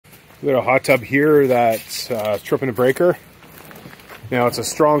We got a hot tub here that's tripping a breaker. Now it's a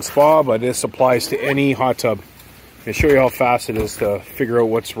strong spa, but this applies to any hot tub. I'll show you how fast it is to figure out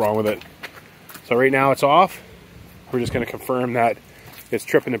what's wrong with it. So right now it's off. We're just going to confirm that it's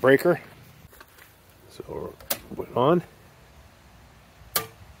tripping the breaker. So put it on.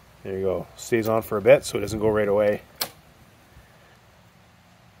 There you go. Stays on for a bit so it doesn't go right away.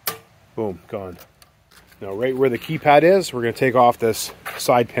 Boom, gone. Now right where the keypad is, we're going to take off this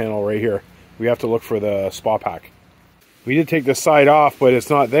side panel right here. We have to look for the spa pack. We did take this side off, but it's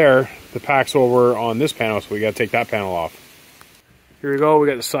not there. The pack's over on this panel, so we got to take that panel off. Here we go, we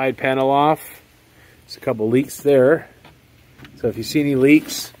got the side panel off. There's a couple leaks there. So if you see any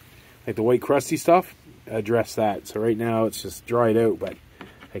leaks, like the white crusty stuff, address that. So right now it's just dried out, but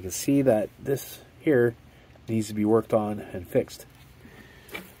I can see that this here needs to be worked on and fixed.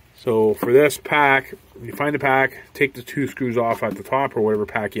 So for this pack, you find the pack, take the 2 screws off at the top or whatever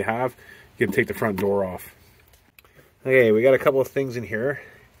pack you have. You can take the front door off. Okay, we got a couple of things in here.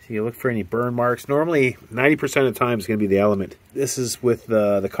 So you look for any burn marks. Normally, 90% of the time it's going to be the element. This is with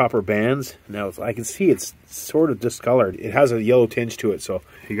the copper bands. Now I can see it's sort of discolored. It has a yellow tinge to it. So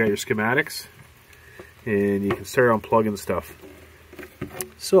you got your schematics, and you can start unplugging stuff.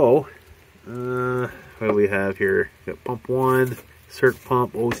 So, what do we have here? We got pump 1. Circ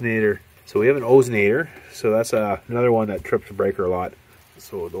pump, ozonator. So we have an ozonator. So that's another one that trips the breaker a lot.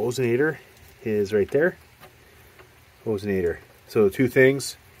 So the ozonator is right there. Ozonator. So 2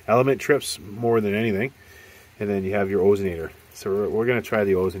 things. Element trips more than anything. And then you have your ozonator. So we're going to try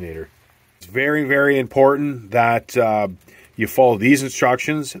the ozonator. It's very, very important that you follow these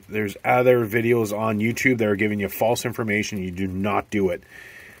instructions. There's other videos on YouTube that are giving you false information. You do not do it.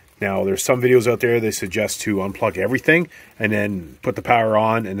 Now, there's some videos out there they suggest to unplug everything and then put the power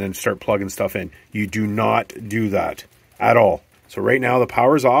on and then start plugging stuff in. You do not do that at all. So right now the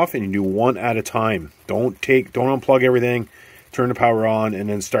power's off and you do one at a time. Don't unplug everything, turn the power on and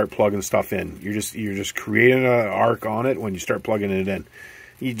then start plugging stuff in. You're just creating an arc on it when you start plugging it in.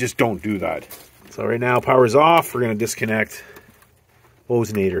 You just don't do that. So right now power's off. We're going to disconnect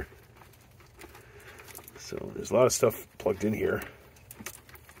ozonator. So there's a lot of stuff plugged in here.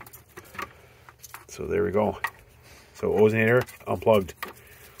 So there we go. So ozonator unplugged.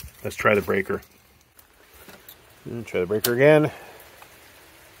 Let's try the breaker. Try the breaker again.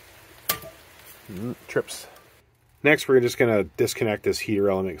 Trips. Next we're just going to disconnect this heater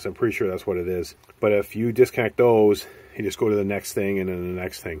element because I'm pretty sure that's what it is. But if you disconnect those, you just go to the next thing and then the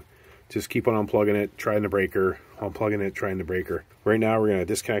next thing. Just keep on unplugging it, trying the breaker, unplugging it, trying the breaker. Right now we're going to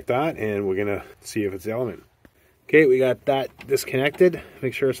disconnect that and we're going to see if it's the element. Okay, we got that disconnected.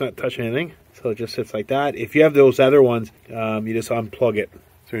 Make sure it's not touching anything. So it just sits like that. If you have those other ones, you just unplug it. So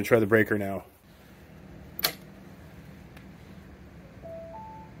we're going to try the breaker now.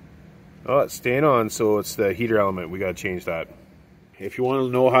 Oh, it's staying on, so it's the heater element. We got to change that. If you want to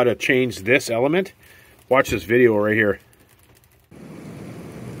know how to change this element, watch this video right here.